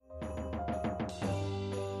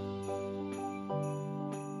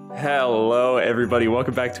Hello, everybody.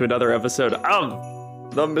 Welcome back to another episode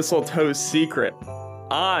of The Mistletoe Secret.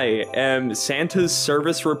 I am Santa's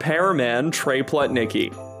service repairman, Trey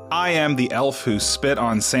Plutnicki. I am the elf who spit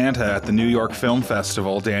on Santa at the New York Film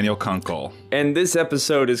Festival, Daniel Kunkel. And this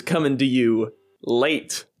episode is coming to you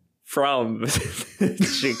late from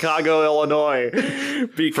Chicago, Illinois.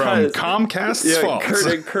 Because, from Comcast's fault.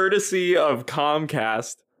 Courtesy of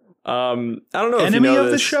Comcast. I don't know if enemy you know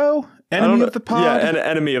of this. The show? Enemy of the pod? Yeah,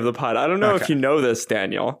 enemy of the pod. I don't know if you know this,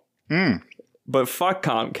 Daniel. But fuck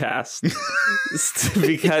Comcast.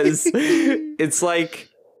 Because it's like...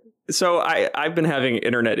 So I've been having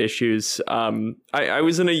internet issues. I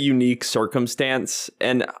was in a unique circumstance,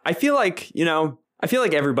 and I feel like,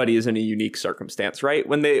 everybody is in a unique circumstance, right?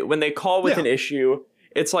 When they call with an issue,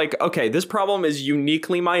 it's like, okay, this problem is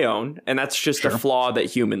uniquely my own, and that's just a flaw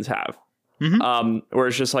that humans have. Where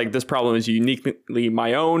it's just like, this problem is uniquely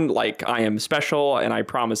my own, like I am special and I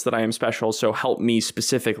promise that I am special, so help me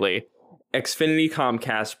specifically. Xfinity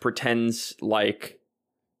Comcast pretends like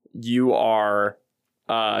you are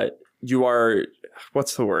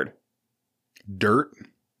what's the word? Dirt?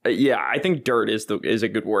 Yeah, I think dirt is a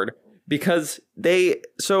good word, because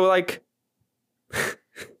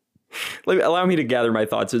allow me to gather my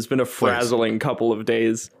thoughts. It's been a frazzling couple of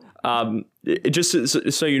days.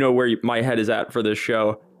 Just so you know where my head is at for this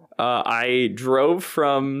show. I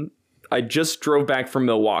just drove back from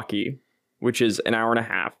Milwaukee, which is an hour and a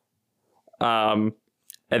half. And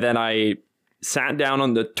then I sat down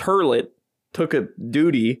on the turlet, took a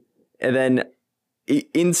duty, and then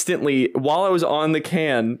instantly, while I was on the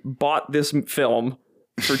can, bought this film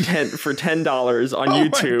for $10 on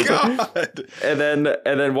YouTube. God. And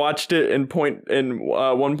then watched it in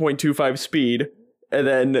 1.25 speed. And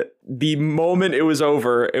then the moment it was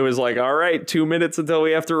over, it was like, all right, 2 minutes until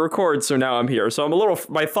we have to record. So now I'm here. So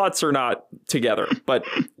my thoughts are not together, but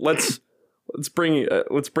let's bring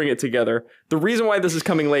it together. The reason why this is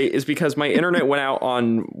coming late is because my internet went out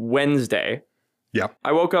on Wednesday. Yeah.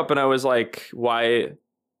 I woke up and I was like, why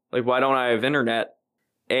don't I have internet?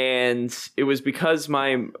 And it was because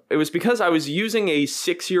I was using a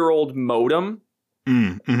 6-year-old modem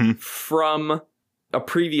from a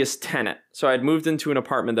previous tenant. So I had moved into an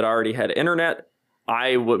apartment that already had internet.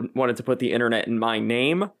 I wanted to put the internet in my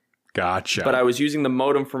name. Gotcha. But I was using the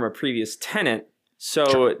modem from a previous tenant.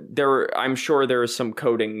 So I'm sure there was some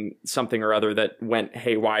coding, something or other, that went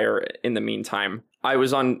haywire in the meantime. I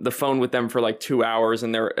was on the phone with them for like 2 hours,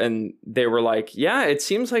 and they were like, yeah, it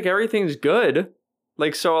seems like everything's good. I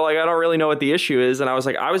don't really know what the issue is. And I was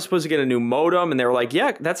like, I was supposed to get a new modem. And they were like,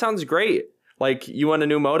 yeah, that sounds great. Like, you want a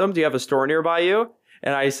new modem? Do you have a store nearby you?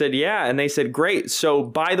 And I said, yeah. And they said, great. So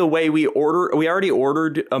by the way, we already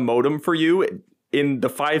ordered a modem for you in the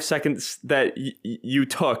 5 seconds that you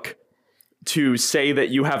took to say that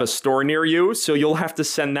you have a store near you. So you'll have to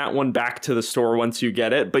send that one back to the store once you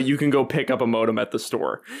get it, but you can go pick up a modem at the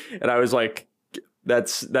store. And I was like,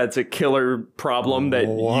 that's a killer problem that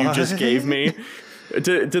you just gave me.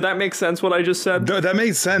 Did that make sense, what I just said? That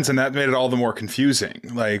made sense, and that made it all the more confusing.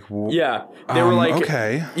 Yeah, they were like,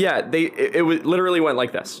 okay. Yeah, it literally went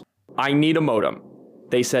like this. I need a modem.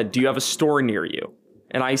 They said, do you have a store near you?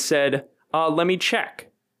 And I said, let me check.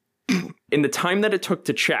 In the time that it took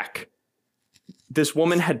to check, this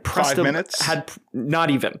woman had pressed 5 minutes? Not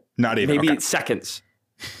even. Maybe seconds.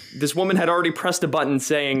 This woman had already pressed a button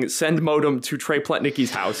saying, send modem to Trey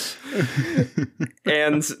Plutnicki's house.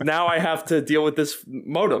 And now I have to deal with this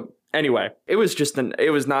modem. Anyway, it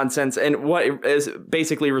was nonsense. And what it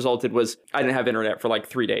basically resulted was I didn't have internet for like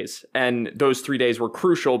 3 days. And those 3 days were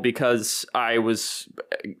crucial because I was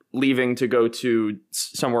leaving to go to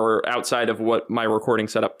somewhere outside of what my recording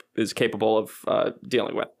setup is capable of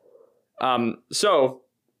dealing with. So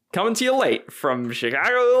coming to you late from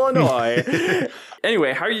Chicago, Illinois.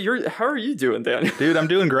 Anyway, how are you doing, Dan? Dude, I'm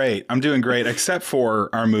doing great. Except for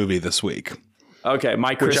our movie this week. Okay,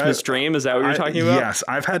 My Christmas Dream. Is that what you're talking about? Yes,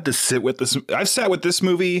 I've had to sit with this. I've sat with this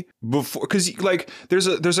movie before because there's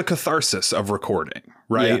a catharsis of recording,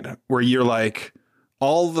 right? Yeah. Where you're like,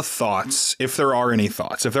 all the thoughts, if there are any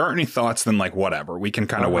thoughts. If there aren't any thoughts, then whatever. We can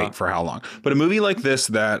kind of wait for how long. But a movie like this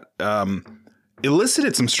that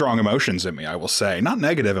elicited some strong emotions in me, I will say. Not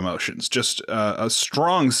negative emotions, just a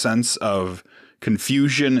strong sense of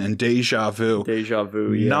confusion and deja vu.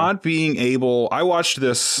 Yeah. Not being able...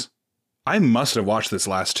 I must have watched this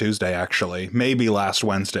last Tuesday, actually. Maybe last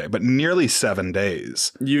Wednesday, but nearly 7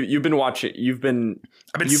 days. You've been watching... I've been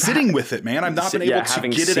sitting with it, man. I've not been able to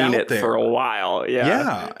get it out there. For a while, yeah.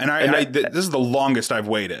 Yeah, and this is the longest I've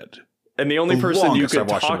waited. And the only person you could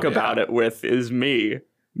talk about it with is me.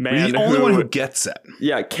 Man, the only one who gets it.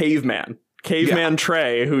 Yeah, caveman. Caveman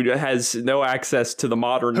Trey, who has no access to the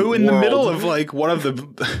modern who in world. the middle of like one of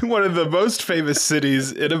the most famous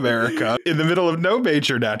cities in America, in the middle of no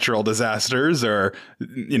major natural disasters or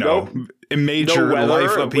major No weather.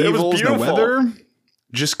 life upheavals, no beautiful. weather,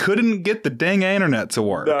 just couldn't get the dang internet to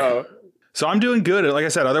work. No. So I'm doing good. Like I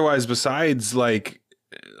said, otherwise, besides like,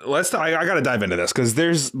 I got to dive into this because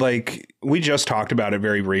there's like, we just talked about it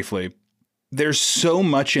very briefly. There's so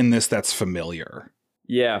much in this that's familiar.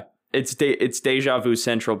 Yeah. It's deja vu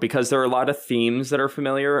central because there are a lot of themes that are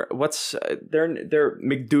familiar. What's they're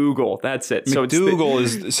McDougal. That's it. McDougal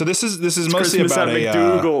this is mostly Christmas about at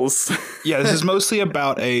McDougal's. This is mostly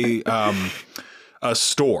about a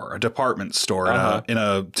store, a department store in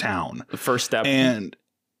a town. The first step. And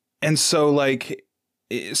so like,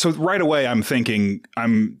 so right away I'm thinking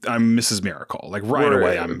I'm Mrs. Miracle. Like right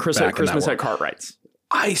away I'm Christmas at Cartwright's.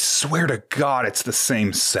 I swear to God, it's the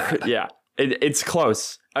same set. Yeah, it's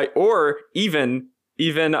close. Or even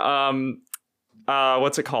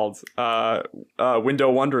what's it called? Window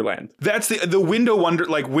Wonderland. That's the Window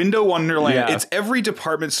Wonderland. Yeah. It's every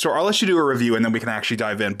department store. I'll let you do a review and then we can actually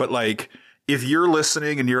dive in. But like, if you're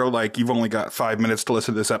listening and you're like, you've only got 5 minutes to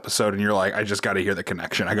listen to this episode and you're like, I just got to hear the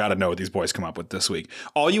connection. I got to know what these boys come up with this week.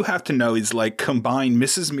 All you have to know is like combine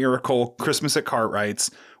Mrs. Miracle, Christmas at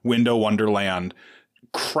Cartwright's, Window Wonderland,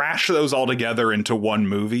 crash those all together into one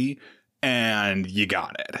movie. And you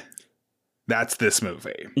got it. That's this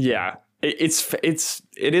movie. Yeah, it is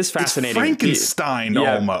fascinating. It's Frankenstein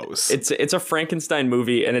almost. It's a Frankenstein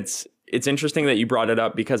movie, and it's interesting that you brought it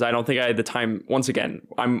up because I don't think I had the time. Once again,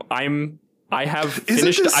 I have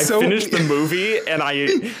finished. I finished the movie, and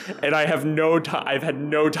I have no time. I've had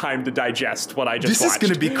no time to digest what I just watched. This is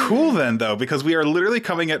going to be cool then, though, because we are literally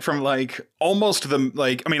coming at from like almost the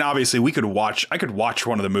like. I mean, obviously, I could watch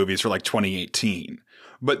one of the movies for like 2018.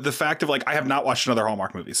 But the fact of like, I have not watched another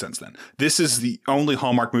Hallmark movie since then. This is the only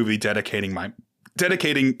Hallmark movie dedicating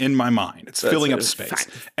in my mind. It's filling up space.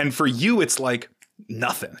 And for you, it's like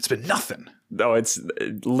nothing. It's been nothing. No, it's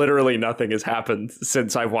literally nothing has happened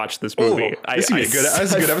since I've watched this movie. This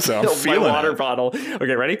is a good episode. I'm feeling my water bottle.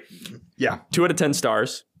 Okay, ready? Yeah. 2 out of 10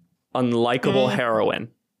 stars. Unlikable heroine.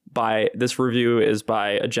 This review is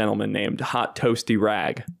by a gentleman named Hot Toasty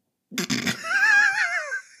Rag.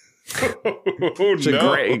 It's a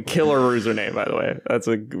great killer username, by the way. That's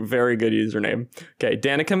a very good username. Okay,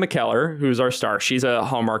 Danica McKellar, who's our star. She's a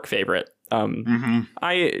Hallmark favorite.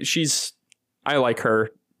 I like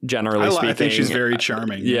her generally speaking. I think she's very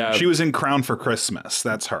charming. Yeah, she was in Crown for Christmas.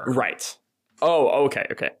 That's her. Right. Oh, okay.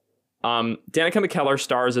 Danica McKellar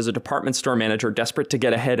stars as a department store manager desperate to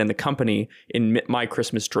get ahead in the company in My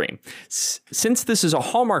Christmas Dream. Since this is a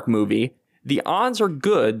Hallmark movie, the odds are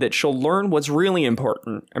good that she'll learn what's really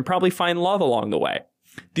important and probably find love along the way.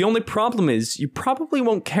 The only problem is you probably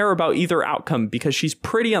won't care about either outcome because she's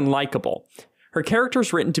pretty unlikable. Her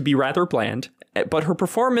character's written to be rather bland, but her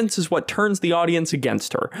performance is what turns the audience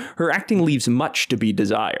against her. Her acting leaves much to be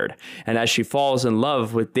desired. And as she falls in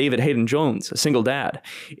love with David Hayden Jones, a single dad,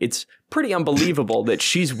 it's pretty unbelievable that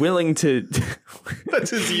she's willing to... That's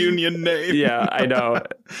his union name. Yeah, I know.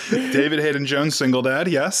 David Hayden Jones, single dad,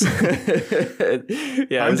 yes.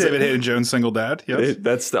 Yeah, I'm David Hayden Jones, single dad, yes.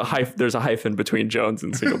 That's there's a hyphen between Jones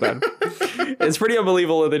and single dad. It's pretty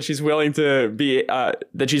unbelievable that she's willing to be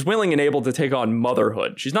that she's willing and able to take on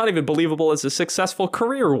motherhood. She's not even believable as a successful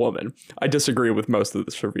career woman. I disagree with most of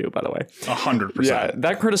this review, by the way. 100%. Yeah,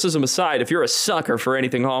 that criticism aside, if you're a sucker for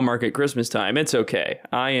anything Hallmark at Christmas time, it's okay.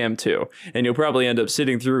 I am too. And you'll probably end up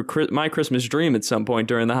sitting through My Christmas Dream at some point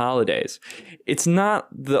during the holidays. It's not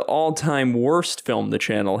the all-time worst film the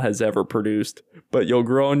channel has ever produced, but you'll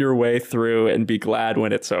groan your way through and be glad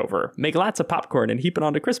when it's over. Make lots of popcorn and heap it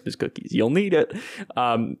onto Christmas cookies. You'll need it.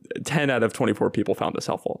 10 out of 24 people found this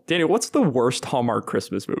helpful. Daniel, what's the worst Hallmark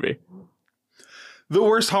Christmas movie? The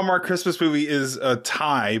worst Hallmark Christmas movie is a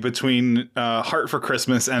tie between Heart for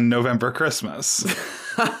Christmas and November Christmas.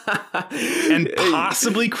 And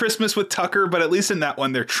possibly Christmas with Tucker, but at least in that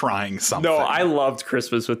one, they're trying something. No, I loved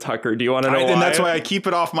Christmas with Tucker. Do you want to know why? And that's why I keep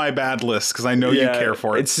it off my bad list, because I know you care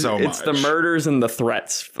for it so much. It's the murders and the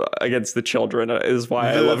threats against the children is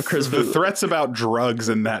why I love Christmas. The threats about drugs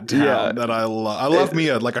in that town that I love. I love me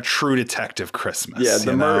a true detective Christmas. Yeah,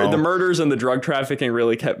 the murders and the drug trafficking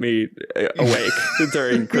really kept me awake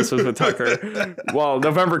during Christmas with Tucker. Well,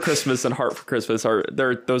 November Christmas and Heart for Christmas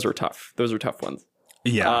those are tough. Those are tough ones.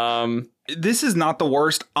 Yeah. This is not the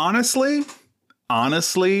worst. Honestly,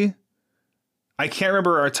 I I can't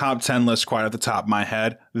remember our top 10 list quite at the top of my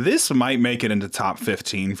head. This might make it into top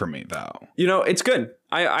 15 for me, though. You know, it's good.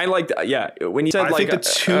 I liked, yeah. When you said, I like, think the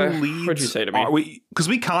two leads. what'd you say to me? Because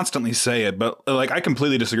we constantly say it, but like I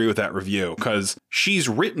completely disagree with that review because she's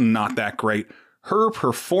written not that great. Her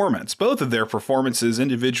performance, both of their performances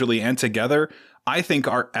individually and together, I think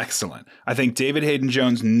are excellent. I think David Hayden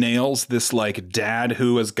Jones nails this like dad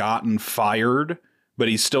who has gotten fired, but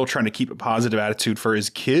he's still trying to keep a positive attitude for his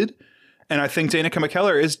kid. And I think Danica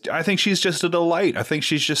McKellar I think she's just a delight. I think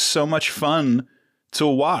she's just so much fun to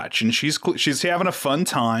watch, and she's having a fun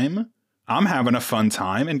time. I'm having a fun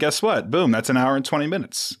time, and guess what? Boom, that's an hour and 20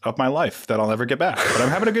 minutes of my life that I'll never get back, but I'm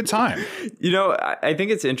having a good time. You know, I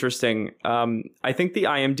think it's interesting. I think the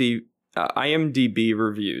IMDb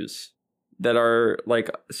reviews that are like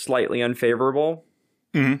slightly unfavorable,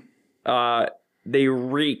 they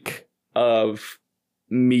reek of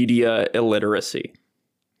media illiteracy.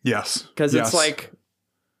 Yes. Because it's like,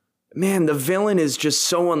 man, the villain is just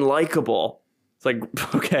so unlikable. It's like,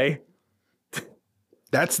 okay.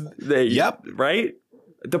 Yep. Right?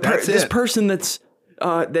 This person that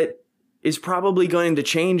is probably going to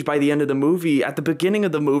change by the end of the movie. At the beginning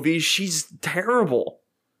of the movie, she's terrible.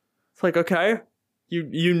 It's like, okay,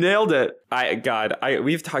 you nailed it.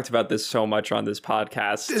 We've talked about this so much on this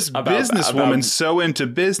podcast. This businesswoman's so into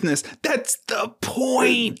business. That's the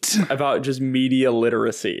point. About just media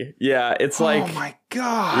literacy. Yeah, it's like, oh my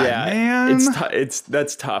God, man.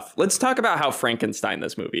 That's tough. Let's talk about how Frankenstein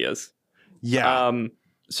this movie is. Yeah.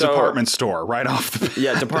 So, department store right off the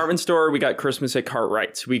yeah, department store. We got Christmas at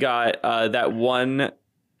Cartwright's. We got that one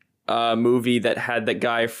movie that had the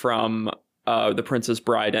guy from The Princess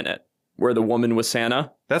Bride in it, where the woman was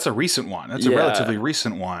Santa. That's a recent one. That's a relatively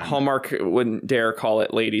recent one. Hallmark wouldn't dare call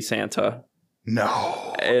it Lady Santa.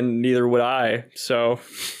 No. And neither would I. So.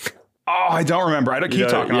 Oh, I don't remember. I don't keep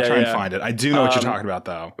talking. I'll try and find it. I do know what you're talking about,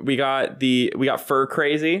 though. We got Fur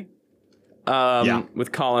Crazy.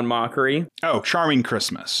 With Colin Mockery. Oh, Charming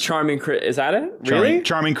Christmas. Is that it? Really?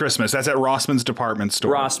 Charming Christmas. That's at Rossman's department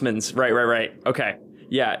store. Rossman's. Right. Okay.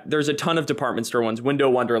 Yeah, there's a ton of department store ones. Window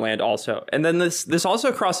Wonderland also. And then this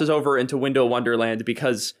also crosses over into Window Wonderland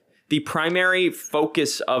because the primary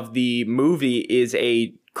focus of the movie is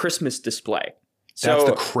a Christmas display. That's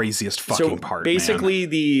the craziest fucking part, basically,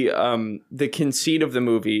 man. The conceit of the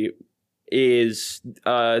movie is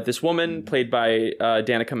this woman played by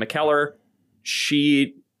Danica McKellar.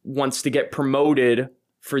 She wants to get promoted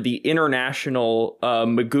for the international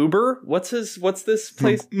MacGruber. What's this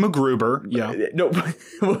place? MacGruber. Yeah. No,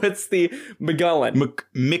 what's the McGullen?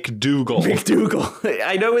 McDougal. McDougal.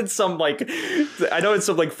 I know it's some like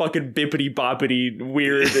fucking bippity boppity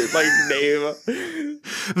weird like name.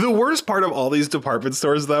 The worst part of all these department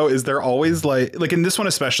stores, though, is they're always like in this one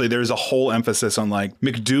especially, there's a whole emphasis on like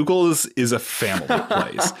McDougal's is a family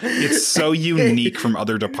place. It's so unique from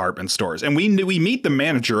other department stores. And we meet the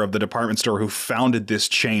manager of the department store who founded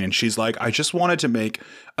this chain, and she's like, I just wanted to make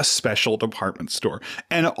a special department store.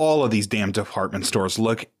 And all of these damn department stores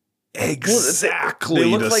look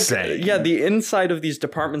exactly the same. Yeah, the inside of these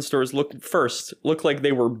department stores look like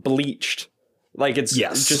they were bleached. Like it's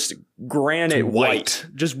just granite white.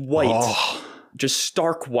 Just white. Oh. Just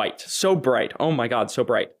stark white. So bright. Oh my God, so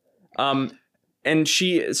bright. And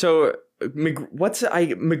McDougal.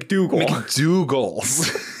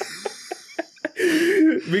 McDougal's.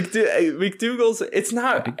 McDougal's. It's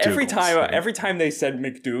not McDougal's, every time they said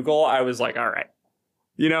McDougal, I was like, all right.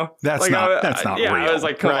 You know, that's not real. I was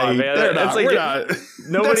like, come on, man. That's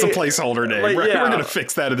a placeholder name. We're going to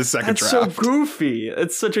fix that in the second draft. That's so goofy.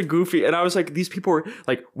 It's such a goofy. And I was like, these people were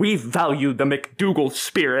like, we value the McDougal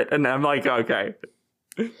spirit. And I'm like, okay.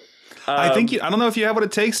 I don't know if you have what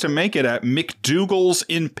it takes to make it at McDougal's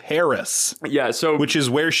in Paris. Yeah. Which is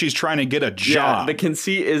where she's trying to get a job. Yeah, the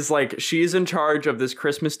conceit is like, she's in charge of this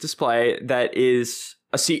Christmas display that is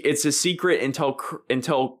it's a secret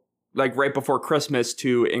until like right before Christmas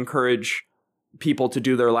to encourage people to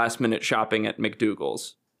do their last minute shopping at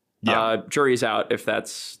McDougal's. Yeah. Jury's out if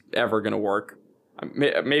that's ever going to work.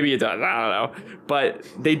 Maybe it does. I don't know. But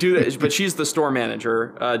they do this. But she's the store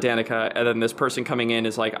manager, Danica. And then this person coming in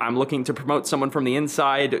is like, I'm looking to promote someone from the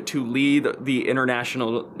inside to lead the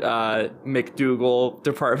international McDougal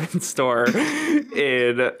department store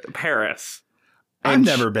in Paris. I've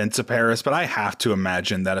never been to Paris, but I have to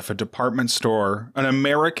imagine that if an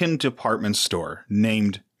American department store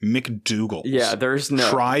named McDougal's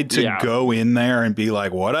tried to go in there and be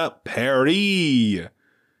like, what up, Paris?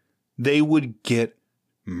 They would get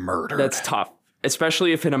murdered. That's tough,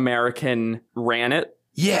 especially if an American ran it.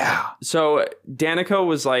 Yeah. So Danica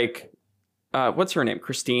was like, what's her name?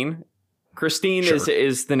 Christine Christine Sure.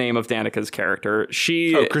 is the name of Danica's character.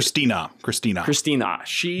 Christina.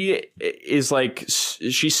 She is like,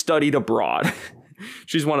 she studied abroad.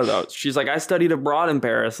 She's one of those. She's like, I studied abroad in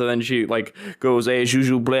Paris. And then she like goes, hey,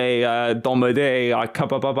 jujouble,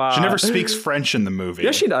 domede, She never speaks French in the movie. Yeah,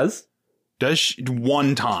 she does. Does she?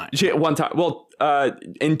 One time. One time. Well,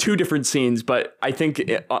 in 2 different scenes, but I think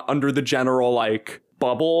under the general like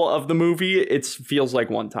bubble of the movie, it feels like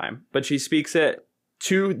one time. But she speaks it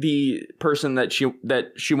to the person that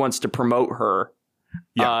she wants to promote her.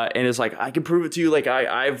 Yeah. And is like, I can prove it to you. Like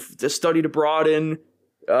I've just studied abroad in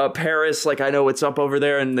Paris, like I know what's up over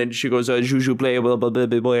there. And then she goes, Juju play, blah, blah, blah,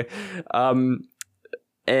 blah, blah.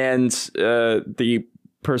 And the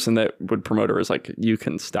person that would promote her is like, you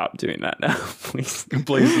can stop doing that now, please.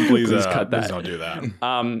 Please cut that. Please don't do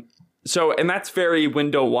that. So, and that's very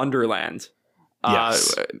Window Wonderland.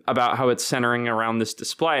 Yes. About how it's centering around this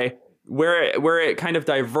display. Where it kind of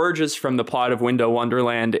diverges from the plot of Window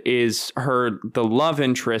Wonderland is the love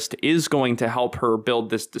interest is going to help her build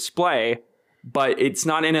this display, but it's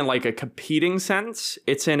not in like a competing sense.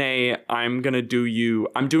 It's in I'm doing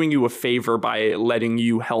you a favor by letting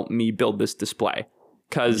you help me build this display.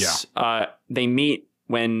 Because they meet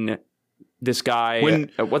when this guy,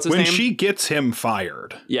 what's his name? When she gets him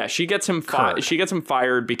fired. Yeah, she gets him fired. She gets him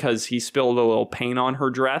fired because he spilled a little paint on her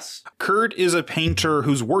dress. Kurt is a painter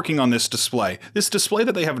who's working on this display. This display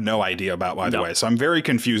that they have no idea about, by the way. So I'm very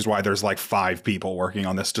confused why there's like 5 people working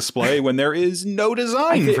on this display when there is no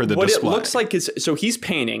design for the what display. What it looks like is, so he's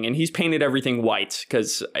painting, and he's painted everything white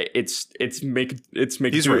because it's he's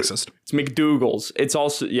racist. It's McDougal's. It's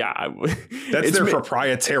also that's their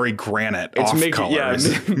proprietary granite off colors.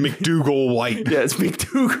 McDougal white. Yeah, it's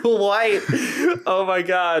McDougal white. Oh my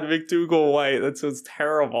god, McDougal white. That sounds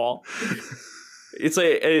terrible. It's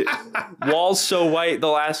a walls so white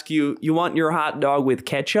they'll ask you want your hot dog with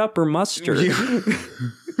ketchup or mustard?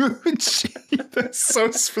 That's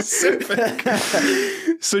so specific.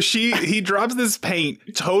 So he drops this paint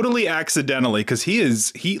totally accidentally because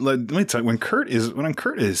let me tell you, when Kurt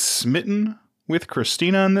is smitten with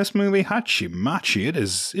Christina in this movie, hachi machi, it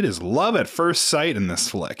is love at first sight in this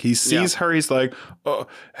flick. He sees her, he's like, oh,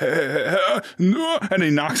 and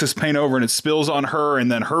he knocks his paint over and it spills on her, and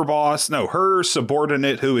then her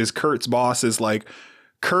subordinate, who is Kurt's boss, is like,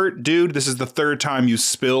 Kurt, dude, this is the 3rd time you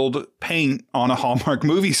spilled paint on a Hallmark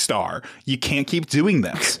movie star. You can't keep doing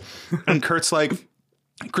this. And Kurt's like,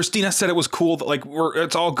 Christina said it was cool, that like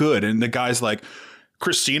it's all good. And the guy's like,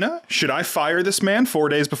 Christina, should I fire this man 4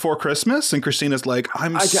 days before Christmas? And Christina's like,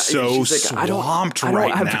 I'm swamped right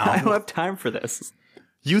now. I don't have time for this.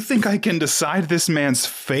 You think I can decide this man's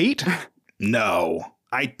fate? No,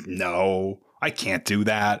 I can't do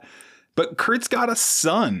that. But Kurt's got a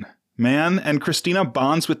son, man, and Christina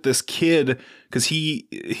bonds with this kid because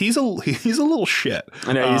he's a little shit.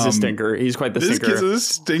 I know, he's a stinker. He's quite the stinker. This kid's a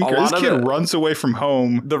stinker. This kid runs away from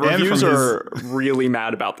home. The reviews are really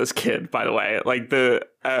mad about this kid, by the way. Like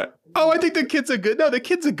I think the kid's a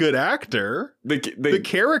good actor. The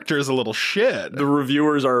character's a little shit. The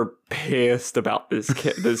reviewers are pissed about this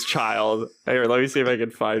kid, this child. Here, let me see if I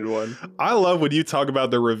can find one. I love when you talk about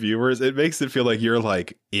the reviewers. It makes it feel like you're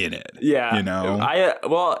like in it. Yeah. You know?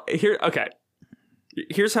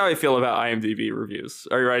 Here's how I feel about IMDb reviews.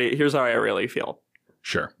 Are you ready? Here's how I really feel.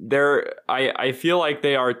 Sure. I feel like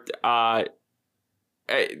they are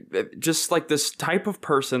just like this type of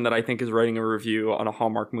person that I think is writing a review on a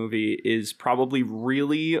Hallmark movie is probably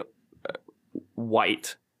really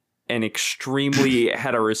white and extremely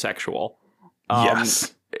heterosexual.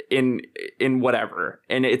 Yes. In whatever.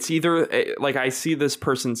 And it's either like I see this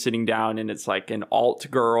person sitting down and it's like an alt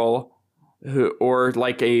girl or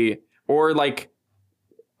like a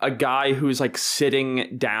guy who's like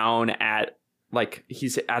sitting down at like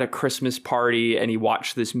he's at a Christmas party and he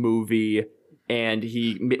watched this movie and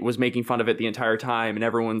he was making fun of it the entire time. And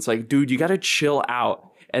everyone's like, dude, you got to chill out.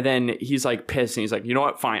 And then he's like pissed and he's like, you know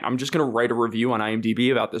what? Fine. I'm just going to write a review on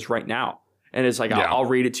IMDb about this right now. And it's like, I'll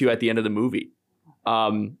read it to you at the end of the movie.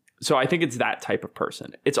 So I think it's that type of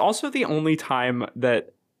person. It's also the only time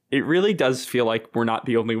that it really does feel like we're not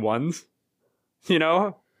the only ones, you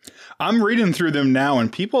know? I'm reading through them now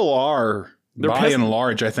and people are, by and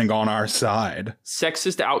large, I think, on our side.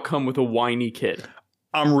 Sexist outcome with a whiny kid.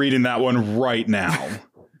 I'm reading that one right now.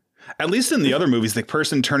 At least in the other movies, the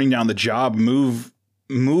person turning down the job move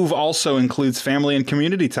also includes family and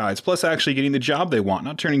community ties, plus actually getting the job they want,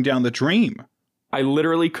 not turning down the dream. I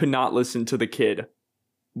literally could not listen to the kid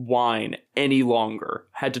whine any longer.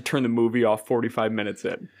 Had to turn the movie off 45 minutes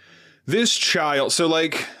in. This child, so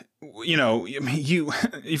like you know, you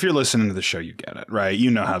if you're listening to the show, you get it, right?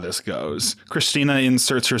 You know how this goes. Christina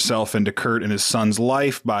inserts herself into Kurt and his son's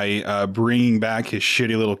life by bringing back his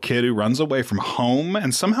shitty little kid who runs away from home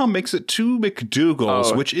and somehow makes it to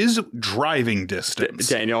McDougal's, which is driving distance.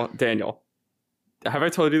 Daniel, have I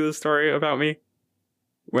told you this story about me?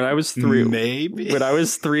 When I was 3, maybe when I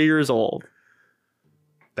was 3 years old.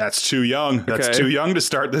 That's too young. That's too young to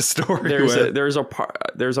start this story. There's a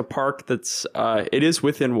park that's it is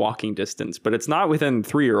within walking distance, but it's not within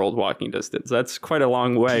 3-year-old walking distance. That's quite a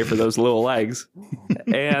long way for those little legs.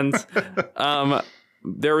 And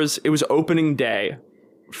it was opening day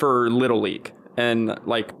for Little League, and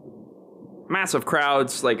like massive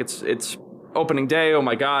crowds. Like it's opening day. Oh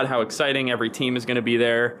my God, how exciting! Every team is going to be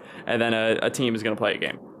there, and then a team is going to play a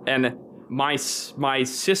game. And my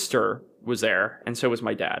sister was there, and so was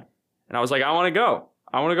my dad. And I was like, I want to go.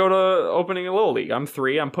 I want to go to opening a Little League. I'm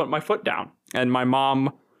 3. I'm putting my foot down. And my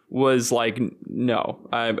mom was like, no,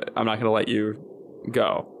 I'm not going to let you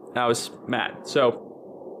go. And I was mad.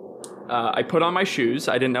 So I put on my shoes.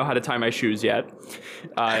 I didn't know how to tie my shoes yet.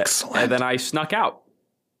 Excellent. And then I snuck out.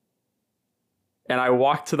 And I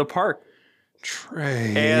walked to the park.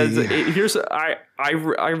 Trey. And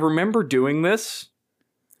I remember doing this.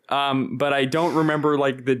 But I don't remember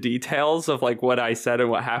like the details of like what I said and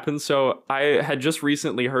what happened. So I had just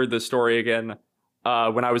recently heard this story again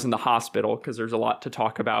when I was in the hospital, because there's a lot to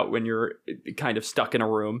talk about when you're kind of stuck in a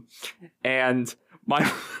room. And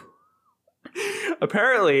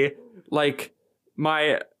apparently like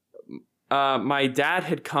my dad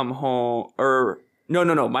had come home, or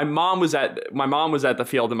no. My mom was at the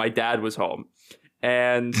field and my dad was home.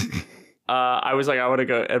 And I was like, I want to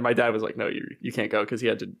go. And my dad was like, no, you can't go, because he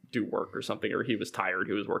had to do work or something, or he was tired.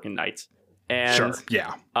 He was working nights. And sure,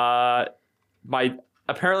 yeah.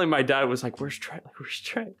 Apparently my dad was like, where's Trey? Where's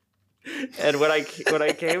Trey? And when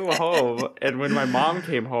I came home, and when my mom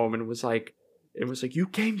came home and was like, you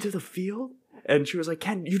came to the field? And she was like,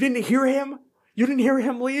 Ken, you didn't hear him? You didn't hear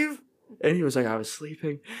him leave? And he was like, I was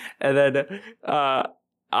sleeping. And then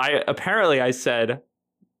I said,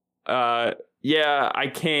 yeah, I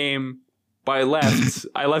came. But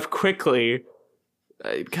I left quickly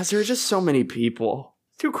because there were just so many people.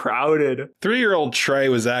 Too crowded. 3-year-old Trey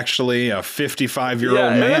was actually a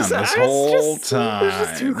 55-year-old man this whole time. It was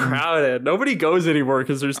just too crowded. Nobody goes anymore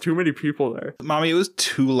because there's too many people there. Mommy, it was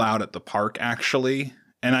too loud at the park, actually.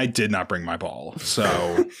 And I did not bring my ball.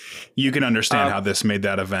 So you can understand how this made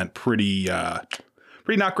that event pretty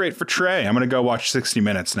not great for Trey. I'm going to go watch 60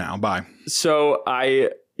 Minutes now. Bye. So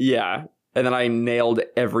and then I nailed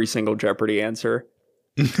every single Jeopardy answer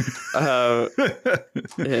in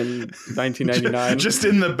 1999. Just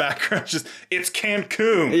in the background, it's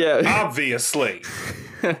Cancun. Yeah, obviously.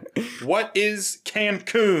 What is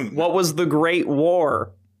Cancun? What was the Great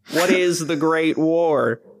War? What is the Great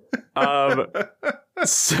War?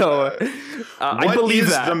 So I believe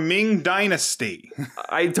that the Ming Dynasty.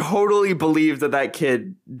 I totally believe that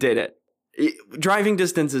kid did it. Driving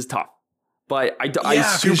distance is tough. But she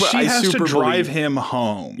has to drive him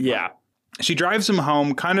home. Yeah. She drives him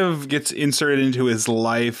home, kind of gets inserted into his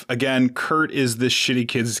life. Again, Kurt is this shitty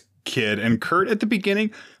kid's kid. And Kurt, at the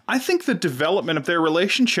beginning, I think the development of their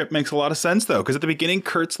relationship makes a lot of sense, though. Because at the beginning,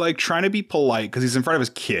 Kurt's like trying to be polite because he's in front of his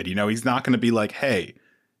kid. You know, he's not going to be like, hey,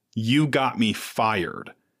 you got me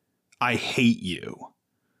fired. I hate you.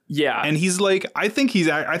 Yeah. And he's like, I think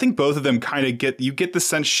both of them kind of get the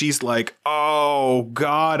sense she's like, oh,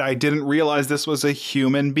 God, I didn't realize this was a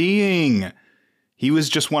human being. He was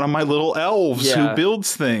just one of my little elves who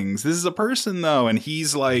builds things. This is a person, though. And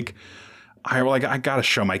he's like, I got to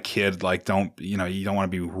show my kid, like, you don't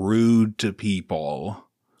want to be rude to people.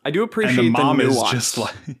 I do appreciate the mom is just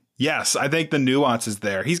like, yes, I think the nuance is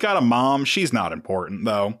there. He's got a mom. She's not important,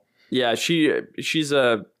 though. Yeah, I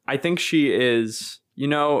think she is. You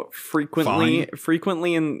know,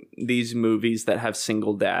 frequently in these movies that have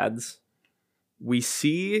single dads, we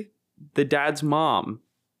see the dad's mom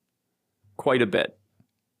quite a bit.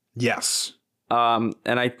 Yes. And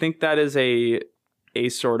I think that is a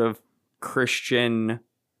sort of Christian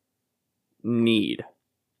need,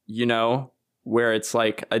 you know, where it's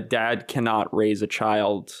like a dad cannot raise a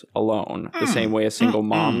child alone the same way a single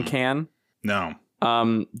mom can. No.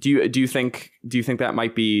 Do you think that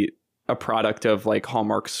might be a product of like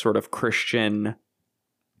Hallmark's sort of Christian?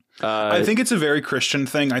 I think it's a very Christian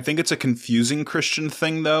thing. I think it's a confusing Christian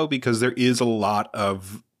thing, though, because there is a lot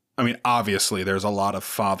of, obviously there's a lot of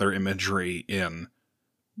father imagery in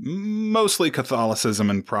mostly Catholicism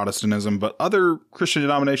and Protestantism, but other Christian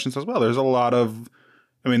denominations as well. There's a lot of,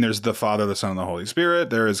 there's the Father, the Son, and the Holy Spirit.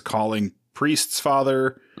 There is calling priest's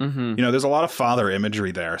father. Mm-hmm. You know, there's a lot of father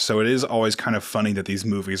imagery there. So it is always kind of funny that these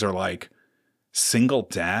movies are like single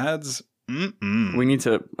dads. We need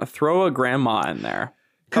to throw a grandma in there.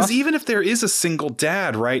 Because even if there is a single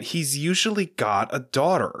dad, right, he's usually got a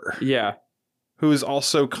daughter. Yeah. Who is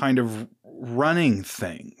also kind of running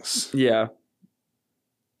things. Yeah.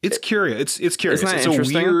 It's curious. It's curious. Isn't that It's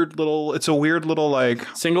interesting? a weird little like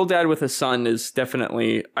Single dad with a son is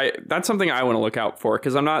definitely that's something I want to look out for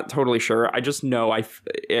because I'm not totally sure. I just know I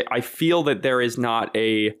feel that there is not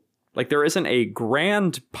a there isn't a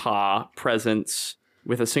grandpa presence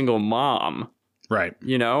with a single mom. right.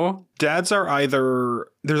 You know? Dads are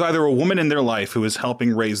there's either a woman in their life who is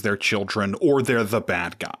helping raise their children or they're the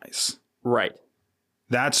bad guys. Right.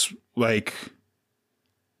 That's what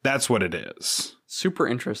it is. Super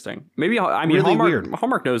interesting. Maybe really Hallmark, weird.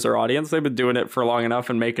 Hallmark knows their audience. They've been doing it for long enough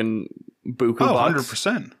and making buku Oh, bucks.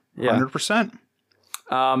 100%. Yeah.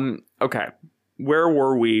 100%. Okay. Where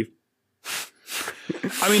were we?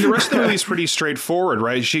 I mean, the rest of the movie is pretty straightforward,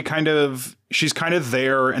 right? She's kind of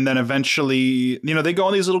there, and then eventually, you know, they go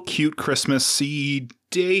on these little cute Christmassy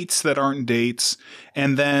dates that aren't dates,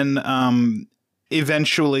 and then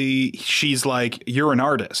eventually she's like, "You're an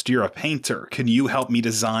artist. You're a painter. Can you help me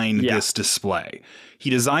design this display?" He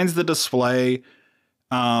designs the display.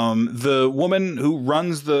 The woman who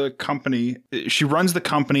runs the company, she runs the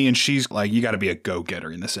company, and she's like, "You got to be a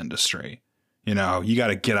go-getter in this industry. You know, you got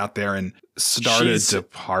to get out there and start a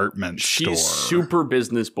department store." She's super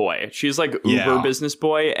business boy. She's like uber business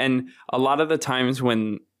boy. And a lot of the times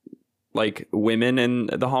when like women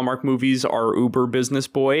in the Hallmark movies are uber business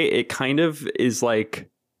boy, it kind of is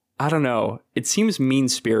like, I don't know. It seems mean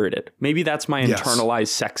spirited. Maybe that's my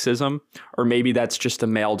internalized sexism, or maybe that's just a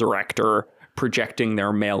male director projecting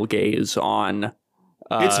their male gaze on.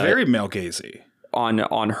 It's very male gazy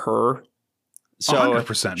on her. So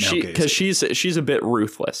 100% male gazy. Because she's a bit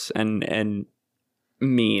ruthless and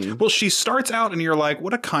mean. Well, she starts out and you're like,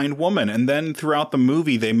 what a kind woman. And then throughout the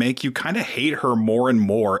movie, they make you kind of hate her more and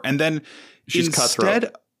more. And then she's cutthroat.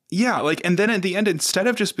 Yeah, like, and then at the end, instead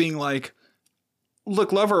of just being like,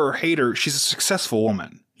 look, love her or hate her, she's a successful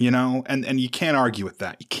woman, you know? And you can't argue with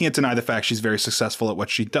that. You can't deny the fact she's very successful at what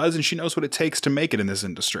she does, and she knows what it takes to make it in this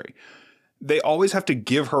industry. They always have to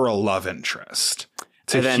give her a love interest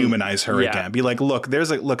to humanize her again. Be like, look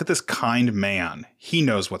at this kind man. He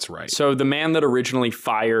knows what's right. So the man that originally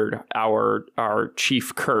fired our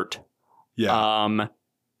chief Kurt,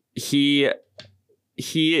 he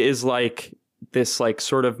is like this like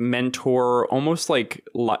sort of mentor, almost like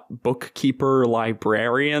bookkeeper,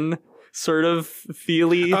 librarian sort of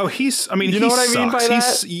feely. Oh, you know what I mean by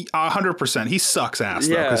that? 100%. He sucks ass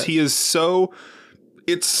though, because he is so.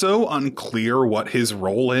 It's so unclear what his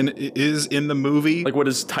role is in the movie. Like, what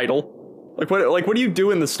is title? Like what do you do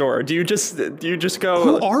in the store? Do you just go,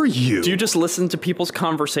 who are you? Do you just listen to people's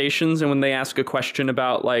conversations, and when they ask a question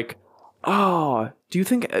about like, oh, do you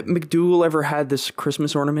think McDougal ever had this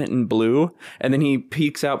Christmas ornament in blue? And then he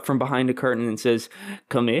peeks out from behind a curtain and says,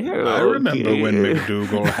 "Come here." I remember when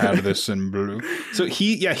McDougal had this in blue. So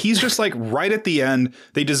he's just like right at the end.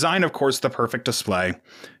 They design, of course, the perfect display.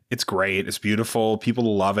 It's great. It's beautiful.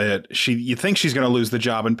 People love it. You think she's going to lose the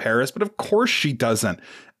job in Paris, but of course she doesn't.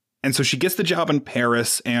 And so she gets the job in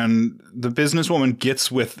Paris, and the businesswoman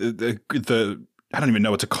gets with the I don't even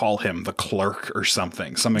know what to call him, the clerk or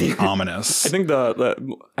something ominous. I think the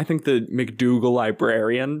McDougal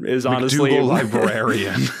librarian is honestly McDougal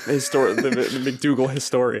librarian, the McDougal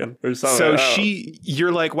historian or something. So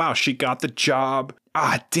you're like, wow, she got the job.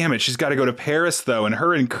 Ah, damn it, she's got to go to Paris though, and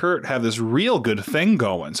her and Kurt have this real good thing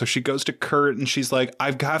going. So she goes to Kurt and she's like,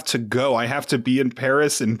 I've got to go. I have to be in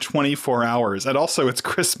Paris in 24 hours, and also it's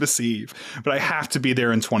Christmas Eve, but I have to be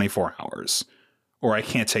there in 24 hours, or I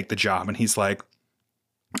can't take the job. And he's like,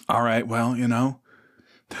 all right, well, you know,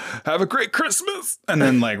 have a great Christmas. And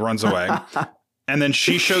then like runs away. And then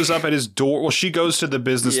she shows up at his door. Well, she goes to the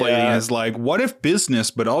business lady and is like, what if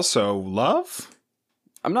business, but also love?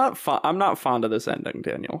 I'm not fond of this ending,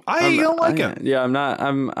 Daniel. I don't like it. Yeah, I'm not.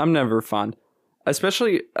 I'm never fond.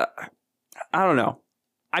 Especially, I don't know.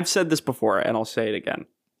 I've said this before, and I'll say it again.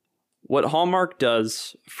 What Hallmark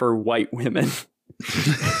does for white women.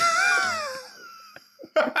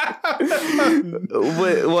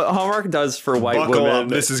 what Hallmark does for white Buckle women. Up.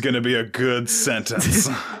 This is going to be a good sentence.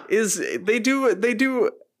 Is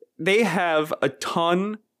they have a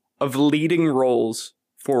ton of leading roles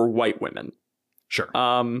for white women. Sure.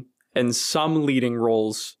 And some leading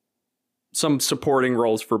roles, some supporting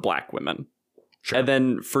roles for black women. Sure. And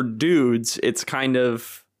then for dudes, it's kind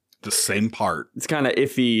of the same part. It's kind of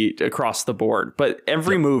iffy across the board. But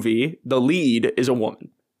every movie, the lead is a woman.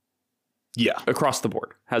 Yeah. across the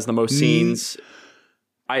board. Has the most scenes.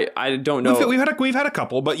 I don't know. We've had a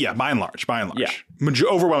couple, but yeah, by and large. Yeah.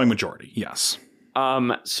 Overwhelming majority, yes.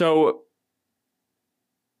 So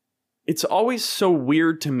it's always so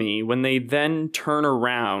weird to me when they then turn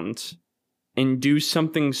around and do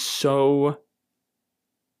something so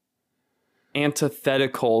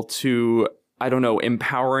antithetical to, I don't know,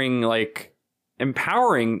 empowering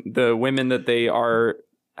the women that they are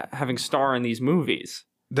having star in these movies.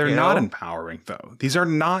 They're not empowering, though. These are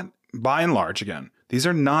not, by and large, again, these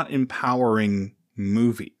are not empowering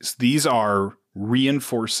movies. These are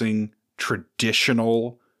reinforcing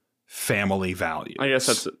traditional family values. I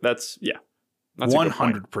guess that's yeah. That's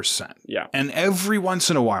 100%. Yeah. And every once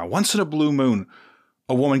in a while, once in a blue moon,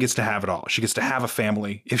 a woman gets to have it all. She gets to have a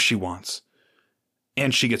family if she wants.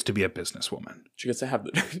 And she gets to be a businesswoman. She gets to have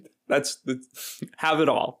have it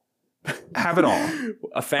all. Have it all.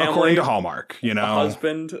 A family, according to Hallmark, you know. A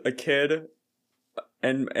husband, a kid,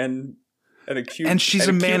 and a cute. And she's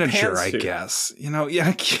and a manager, I guess. You know, yeah,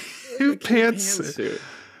 a cute pantsuit.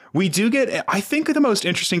 We do get, I think the most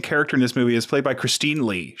interesting character in this movie is played by Christine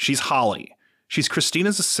Lee. She's Holly. She's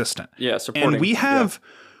Christina's assistant. Yeah, supporting. And we have,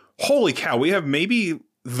 holy cow, we have maybe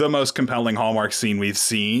the most compelling Hallmark scene we've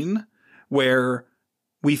seen, where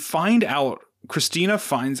we find out, Christina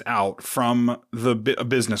finds out from a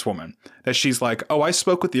businesswoman that she's like, oh, I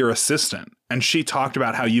spoke with your assistant, and she talked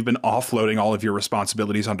about how you've been offloading all of your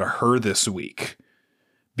responsibilities onto her this week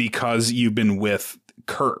because you've been with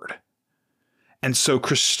Kurt. And so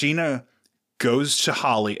Christina goes to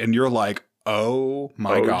Holly, and you're like, oh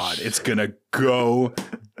my God, it's going to go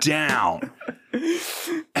down.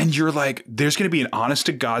 And you're like, there's going to be an honest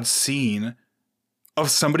to God scene of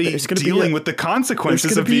somebody dealing with the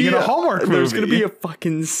consequences of being in a Hallmark movie. There's going to be a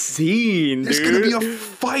fucking scene, There's going to be a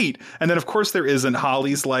fight. And then, of course, there isn't.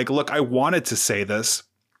 Holly's like, look, I wanted to say this,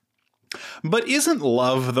 but isn't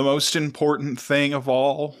love the most important thing of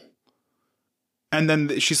all? And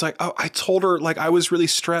then she's like, oh, I told her, like, I was really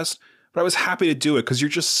stressed, but I was happy to do it because you're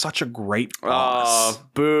just such a great boss. Oh,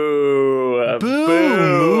 boo. Boo,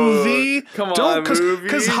 movie. Come on, movie.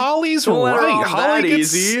 Because Holly's Don't right. Holly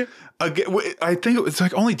gets easy. I think it was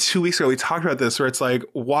like only 2 weeks ago we talked about this, where it's like,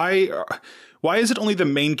 why is it only the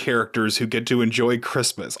main characters who get to enjoy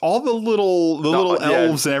Christmas? All the little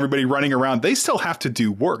elves and everybody running around, they still have to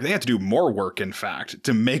do work. They have to do more work, in fact,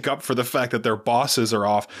 to make up for the fact that their bosses are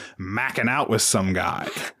off macking out with some guy.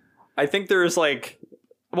 I think there's let's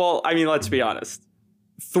be honest.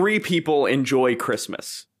 3 people enjoy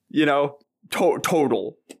Christmas, you know,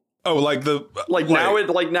 total. Oh, nowadays?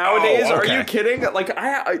 Oh, okay. Are you kidding? Like,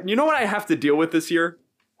 you know what I have to deal with this year?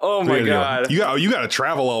 Oh my God! You got to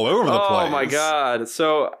travel all over the place. Oh my God!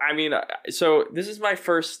 So this is my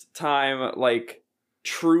first time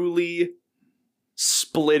truly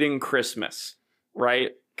splitting Christmas,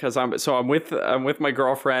 right? Because I'm with my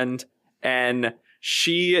girlfriend, and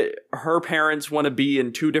her parents want to be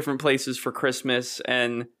in 2 different places for Christmas,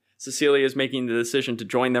 and Cecilia is making the decision to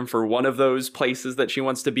join them for one of those places that she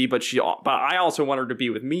wants to be, but I also want her to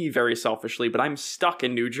be with me very selfishly, but I'm stuck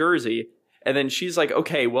in New Jersey. And then she's like,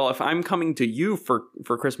 okay, well, if I'm coming to you for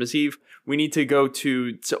Christmas Eve, we need to go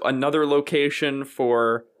to another location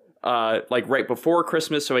for right before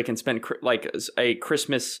Christmas, so I can spend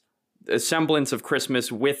a semblance of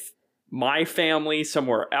Christmas with my family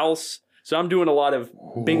somewhere else. So I'm doing a lot of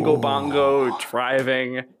bingo bongo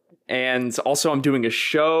driving. And also I'm doing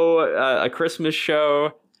a Christmas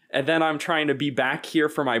show. And then I'm trying to be back here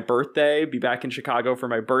for my birthday, be back in Chicago for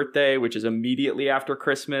my birthday, which is immediately after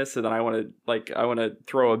Christmas. And then I want to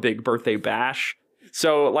throw a big birthday bash.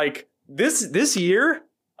 So this year,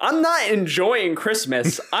 I'm not enjoying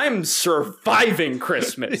Christmas. I'm surviving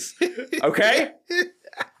Christmas. Okay?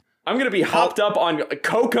 I'm going to be hopped up on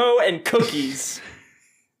cocoa and cookies.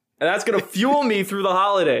 And that's going to fuel me through the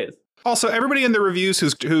holidays. Also, everybody in the reviews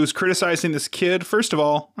who's criticizing this kid, first of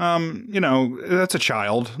all, that's a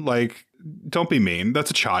child. Like, don't be mean. That's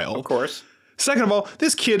a child. Of course. Second of all,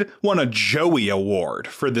 this kid won a Joey Award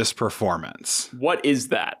for this performance. What is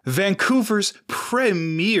that? Vancouver's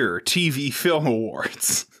premier TV Film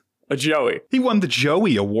Awards. A Joey. He won the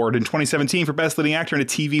Joey Award in 2017 for Best Leading Actor in a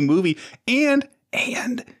TV Movie, and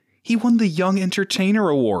he won the Young Entertainer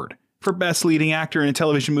Award for Best Leading Actor in a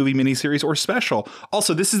Television Movie, Miniseries, or Special.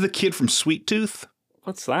 Also, this is the kid from Sweet Tooth.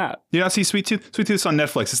 What's that? You not see Sweet Tooth? Sweet Tooth's on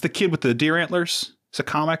Netflix. It's the kid with the deer antlers. It's a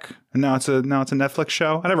comic, and now it's a Netflix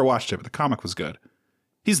show. I never watched it, but the comic was good.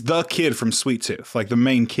 He's the kid from Sweet Tooth, like the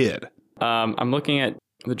main kid. I'm looking at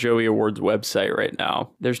the Joey Awards website right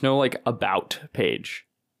now. There's no about page.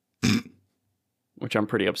 which I'm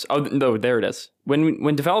pretty upset. Oh, no, there it is.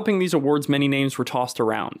 When developing these awards, many names were tossed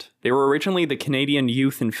around. They were originally the Canadian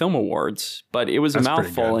Youth and Film Awards, but it was a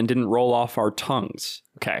mouthful and didn't roll off our tongues.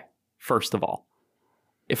 Okay, first of all,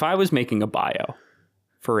 if I was making a bio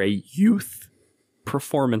for a Youth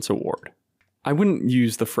Performance Award, I wouldn't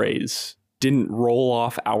use the phrase, didn't roll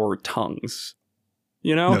off our tongues.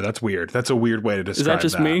 You know? No, that's weird. That's a weird way to describe that.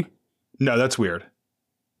 Is that just me? No, that's weird.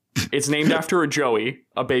 It's named after a Joey,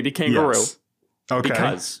 a baby kangaroo. Yes. Okay.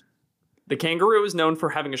 Because the kangaroo is known for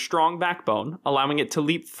having a strong backbone, allowing it to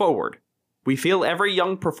leap forward. We feel every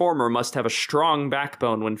young performer must have a strong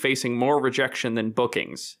backbone when facing more rejection than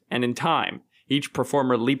bookings, and in time, each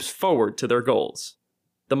performer leaps forward to their goals.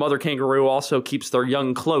 The mother kangaroo also keeps their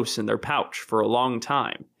young close in their pouch for a long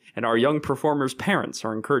time, and our young performers' parents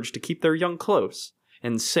are encouraged to keep their young close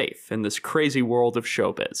and safe in this crazy world of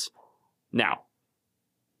showbiz. Now,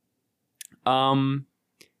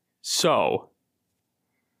 so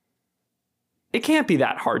it can't be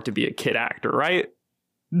that hard to be a kid actor, right?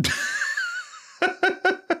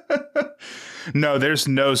 No, there's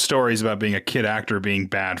no stories about being a kid actor being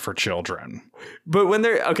bad for children. But when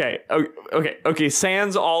they're okay,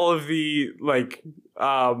 sans all of the like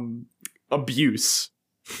abuse.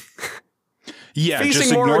 Yeah,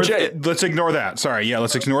 just let's ignore that. Sorry, yeah,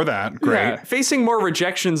 let's ignore that. Great. Yeah, facing more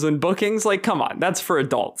rejections than bookings, like, come on, that's for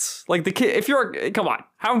adults. Like the kid, come on,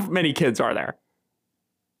 how many kids are there?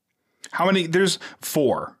 How many? There's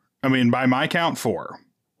 4. I mean, by my count, 4.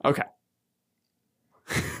 Okay.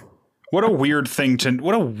 What a weird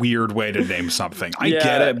way to name something. I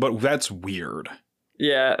get it, but that's weird.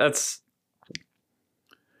 Yeah, that's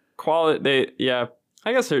quality. I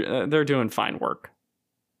guess they're doing fine work.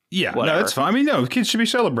 Yeah, whatever. No, that's fine. I mean, no, kids should be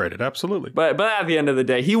celebrated. Absolutely. But at the end of the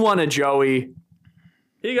day, he won a Joey.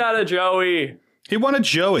 He got a Joey. He won a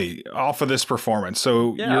Joey off of this performance.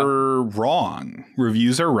 So you're wrong.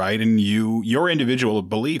 Reviews are right, and your individual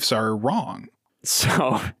beliefs are wrong.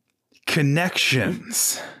 So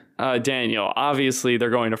connections. Daniel, obviously they're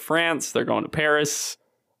going to France. They're going to Paris.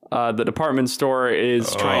 The department store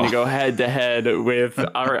is trying to go head to head with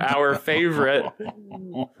our favorite.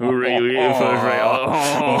 Who really is he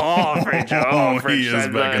is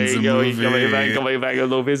back in some movie. Coming back in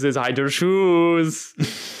the business. Hide your shoes.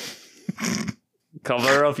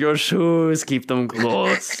 Cover up your shoes. Keep them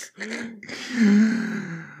close.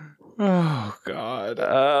 Oh,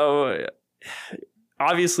 God.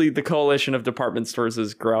 Obviously, the coalition of department stores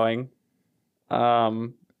is growing.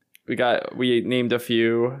 We named a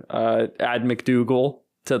few. Add McDougal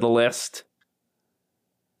to the list.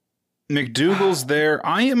 McDougal's there.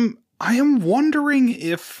 I am wondering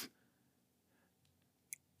if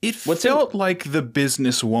it felt like the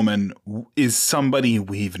businesswoman is somebody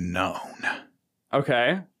we've known.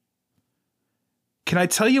 Okay. Can I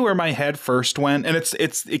tell you where my head first went? And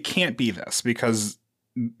it can't be this because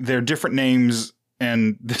they're different names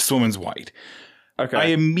and this woman's white. Okay. I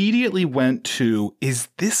immediately went to, is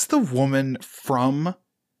this the woman from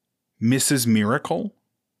Mrs. Miracle?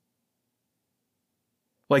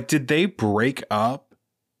 Like, did they break up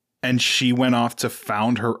and she went off to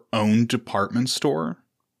found her own department store?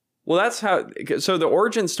 Well, that's how. So the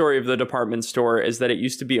origin story of the department store is that it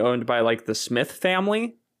used to be owned by like the Smith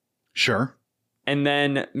family. Sure. And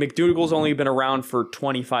then McDougal's only been around for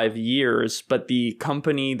 25 years, but the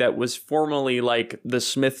company that was formerly like the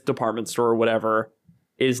Smith department store or whatever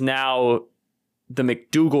is now the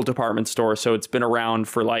McDougal department store. So it's been around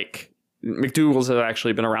for like, McDougal's has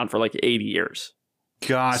actually been around for like 80 years.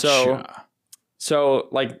 Gotcha. So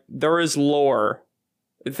like there is lore.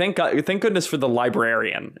 Thank goodness for the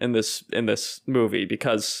librarian in this movie,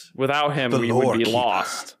 because without him we would be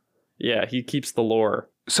lost. Yeah, he keeps the lore.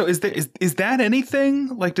 So is that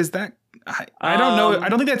anything? Like, does that? I don't know. I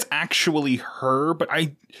don't think that's actually her, but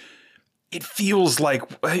it feels like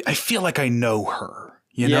I feel like I know her.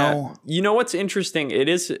 You know. You know what's interesting? It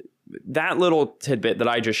is that little tidbit that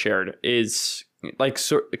I just shared is like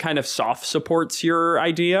kind of soft supports your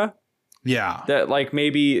idea. Yeah. That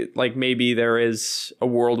maybe there is a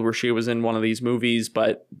world where she was in one of these movies,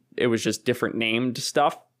 but it was just different named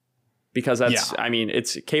stuff. Because that's, I mean,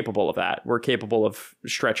 it's capable of that. We're capable of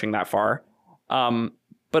stretching that far.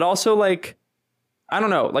 But also, like, I don't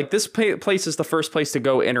know, like this place is the first place to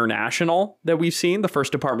go international that we've seen. The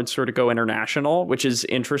first department store to go international, which is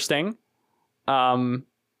interesting.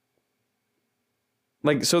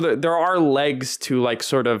 Like, so there are legs to like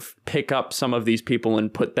sort of pick up some of these people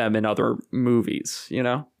and put them in other movies, you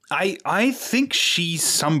know? I think she's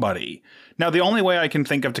somebody. Now, the only way I can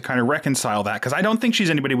think of to kind of reconcile that, because I don't think she's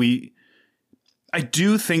anybody I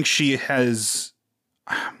do think she has...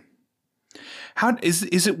 How How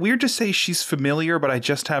is it weird to say she's familiar, but I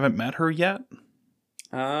just haven't met her yet?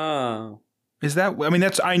 Oh. Is that, I mean,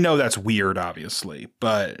 I know that's weird, obviously,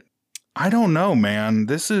 but I don't know, man.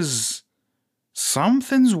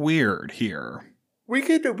 Something's weird here. We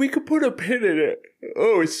could put a pin in it.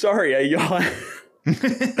 Oh, sorry, I yawned.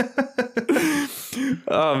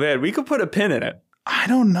 Oh man, we could put a pin in it. I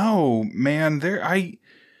don't know, man.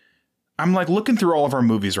 I'm like looking through all of our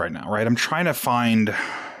movies right now, right? I'm trying to find.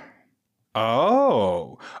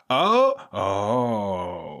 Oh.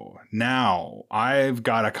 Now I've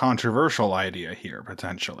got a controversial idea here,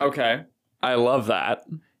 potentially. Okay. I love that.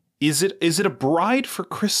 Is it a Bride for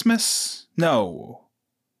Christmas? No,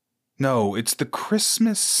 it's the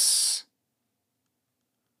Christmas.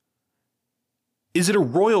 Is it a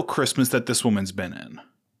royal Christmas that this woman's been in?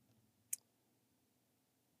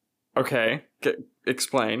 Okay.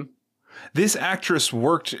 Explain. This actress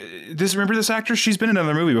worked. Remember this actress? She's been in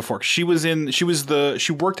another movie before. She worked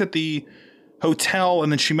at the hotel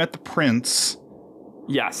and then she met the prince.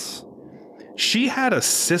 Yes. She had a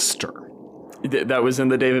sister. That was in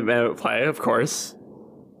the David Mamet play, of course.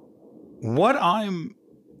 What I'm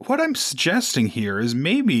suggesting here is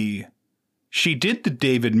maybe she did the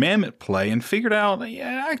David Mamet play and figured out,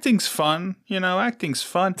 yeah, acting's fun. Acting's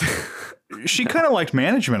fun. She kind of liked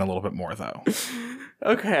management a little bit more, though.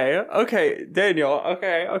 Okay, Daniel.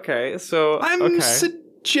 Okay. So I'm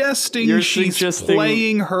suggesting she's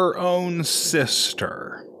playing her own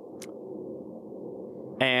sister.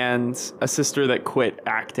 And a sister that quit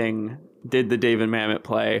acting did the David Mamet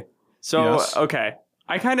play. So, yes. Okay,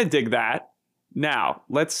 I kind of dig that. Now,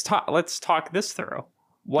 let's talk this through.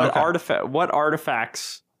 What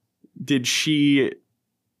artifacts did she...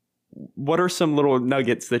 What are some little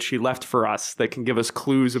nuggets that she left for us that can give us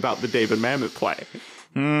clues about the David Mamet play?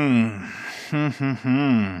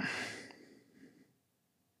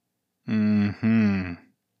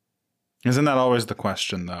 Isn't that always the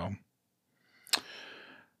question, though?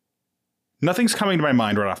 Nothing's coming to my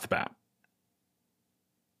mind right off the bat.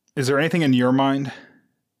 Is there anything in your mind?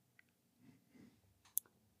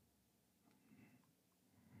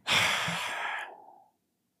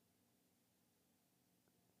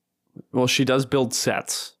 Well, she does build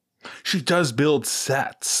sets. She does build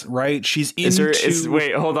sets, right? She's into...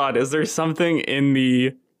 Wait, hold on. Is there something in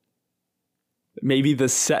the... Maybe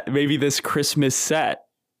this Christmas set?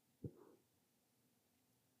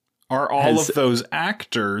 Are all of those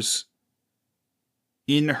actors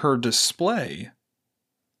in her display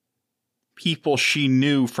people she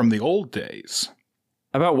knew from the old days?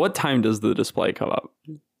 About what time does the display come up?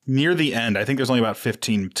 Near the end. I think there's only about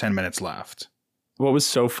 10 minutes left. What was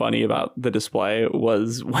so funny about the display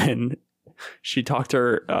was when she talked to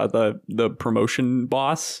her, the promotion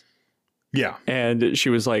boss. Yeah. And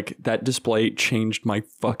she was like, that display changed my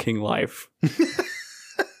fucking life.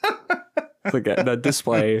 Like that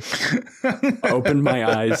display opened my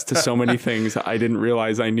eyes to so many things I didn't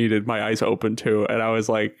realize I needed my eyes open to. And I was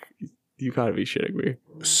like, you gotta be shitting me.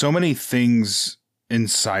 So many things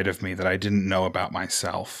inside of me that I didn't know about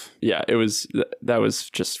myself. Yeah, that was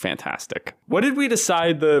just fantastic. What did we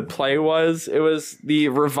decide the play was? It was the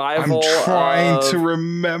revival. I'm trying to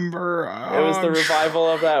remember. It was the revival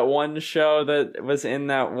of that one show that was in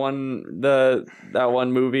that one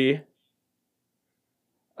movie.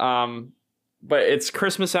 But it's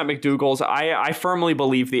Christmas at McDougal's. I firmly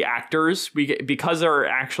believe the actors, because there are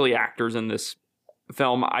actually actors in this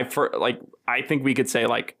film. I think we could say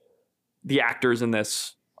like the actors in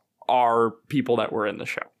this are people that were in the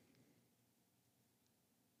show.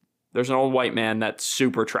 There's an old white man that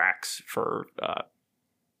super tracks for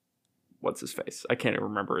what's his face? I can't even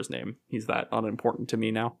remember his name. He's that unimportant to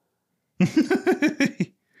me now.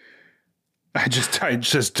 I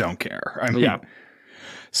just don't care. I mean, yeah.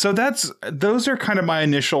 So those are kind of my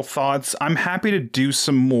initial thoughts. I'm happy to do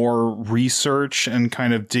some more research and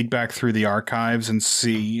kind of dig back through the archives and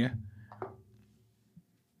see.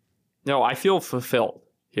 No, I feel fulfilled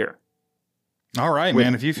here. All right,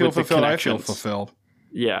 man. If you feel fulfilled, I feel fulfilled.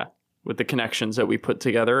 Yeah, with the connections that we put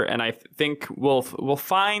together, and I think we'll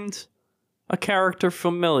find a character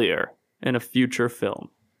familiar in a future film.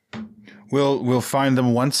 We'll find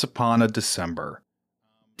them once upon a December.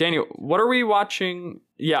 Daniel, what are we watching?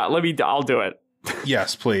 Yeah, I'll do it.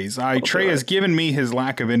 Yes, please. Trey has given me his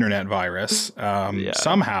lack of internet virus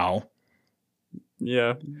somehow.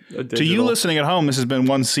 Yeah. To you listening at home, this has been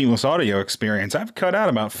one seamless audio experience. I've cut out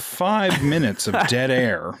about 5 minutes of dead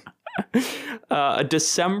air. A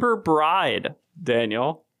December Bride,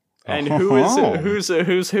 Daniel. And who's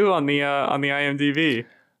who on the IMDb?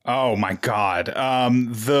 Oh my God.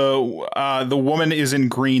 The woman is in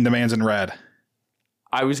green, the man's in red.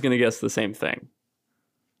 I was going to guess the same thing,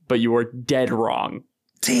 but you were dead wrong.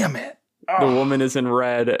 Damn it. The woman is in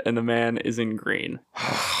red and the man is in green.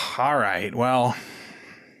 All right, well.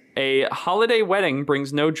 A holiday wedding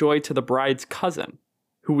brings no joy to the bride's cousin,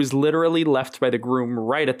 who was literally left by the groom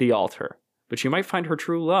right at the altar. But she might find her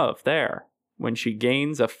true love there when she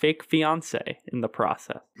gains a fake fiancé in the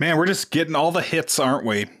process. Man, we're just getting all the hits, aren't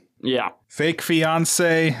we? Yeah. Fake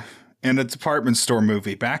fiancé and a department store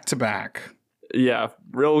movie back to back. Yeah,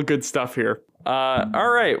 real good stuff here.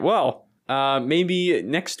 All right, well, maybe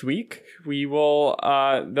next week we will,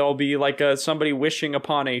 there'll be like somebody wishing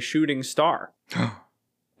upon a shooting star.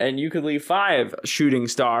 And you could leave 5 shooting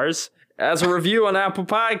stars as a review on Apple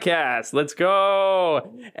Podcasts. Let's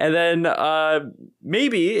go. And then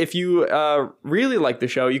maybe if you really like the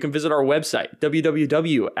show, you can visit our website,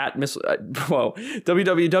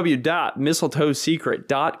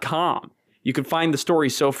 www.mistletoesecret.com. You can find the story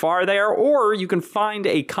so far there, or you can find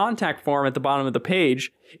a contact form at the bottom of the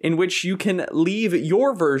page in which you can leave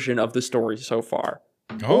your version of the story so far.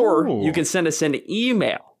 Or you can send us an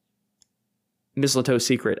email,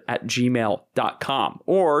 mistletoesecret@gmail.com.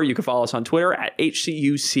 Or you can follow us on Twitter at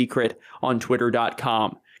HCUsecret on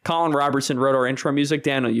twitter.com. Colin Robertson wrote our intro music.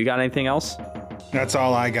 Daniel, you got anything else? That's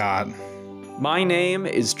all I got. My name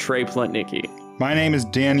is Trey Plutnicki. My name is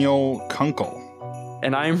Daniel Kunkel.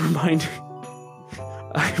 And I'm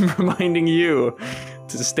reminding you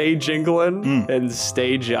to stay jingling and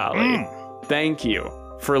stay jolly. Thank you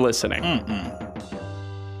for listening.